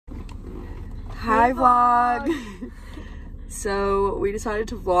Hi vlog. So we decided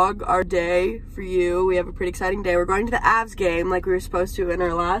to vlog our day for you. We have a pretty exciting day. We're going to the Avs game like we were supposed to in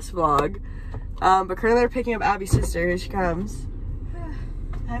our last vlog. But currently we're picking up Abby's sister. Here she comes.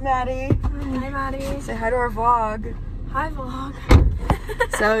 Hi Maddie. Hi Maddie. Say hi to our vlog. Hi vlog.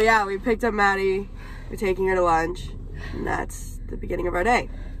 So yeah, we picked up Maddie. We're taking her to lunch. And that's the beginning of our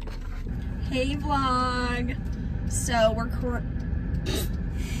day. Hey vlog. So we're currently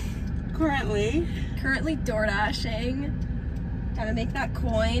door dashing. Gotta make that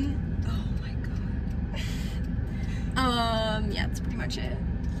coin. Oh my god. Yeah, that's pretty much it.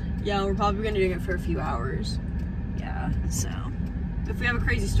 Yeah, we're probably gonna do it for a few hours. Yeah, so. If we have a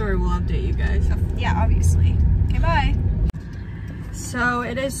crazy story, we'll update you guys. Yeah, obviously. Okay, bye. So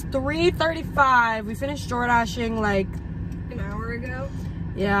it is 3:35. We finished door dashing like An hour ago.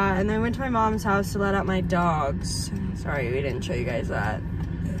 yeah, and then we went to my mom's house to let out my dogs. Sorry, we didn't show you guys that.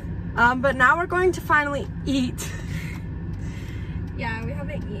 But now we're going to finally eat. Yeah, we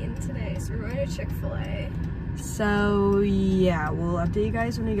haven't eaten today, so we're going to Chick-fil-A. So yeah, we'll update you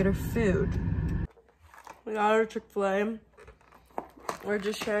guys when we get our food. We got our Chick-fil-A. We're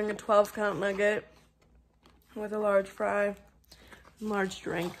just sharing a 12-count nugget with a large fry, large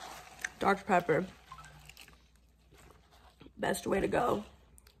drink, Dr. Pepper. Best way to go.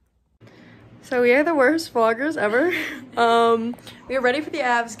 So we are the worst vloggers ever. We are ready for the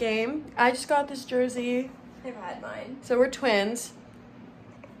Avs game. I just got this jersey. I've had mine. So we're twins.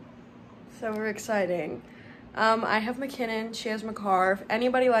 So we're exciting. I have McKinnon, she has McCarr. If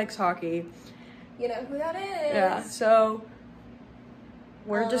anybody likes hockey. You know who that is. Yeah, so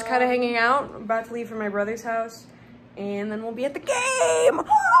we're just kind of hanging out. I'm about to leave for my brother's house. And then we'll be at the game.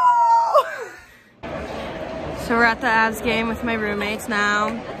 Oh! So we're at the Avs game with my roommates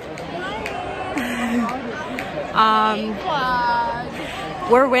now.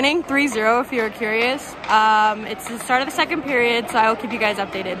 We're winning 3-0 if you're curious. It's the start of the second period, so I'll keep you guys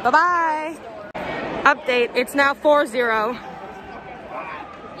updated. Bye-bye. Update, it's now 4-0.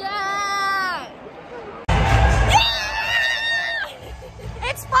 Yeah!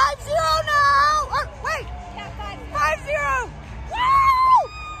 It's 5-0 now! Or, wait! Yeah, 5-0! Woo!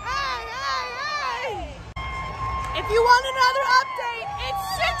 Hey, hey, hey! If you want another update, it's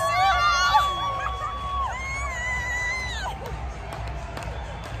 6-0!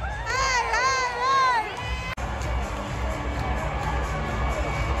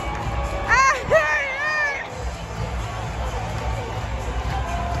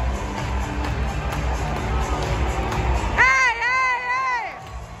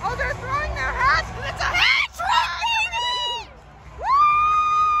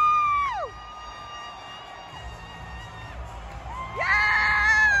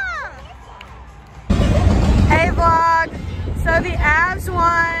 So the Avs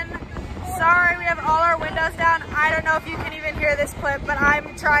won. Sorry, we have all our windows down. I don't know if you can even hear this clip, but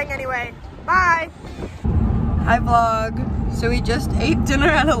I'm trying anyway. Bye. Hi vlog. So we just ate dinner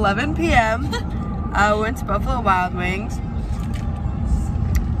at 11 p.m. We went to Buffalo Wild Wings.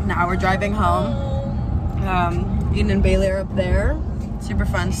 Now we're driving home. Eden and Bailey are up there. Super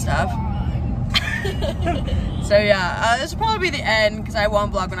fun stuff. So yeah, this will probably be the end because I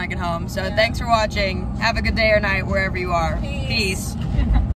won't vlog when I get home. So thanks for watching. Have a good day or night wherever you are. Peace.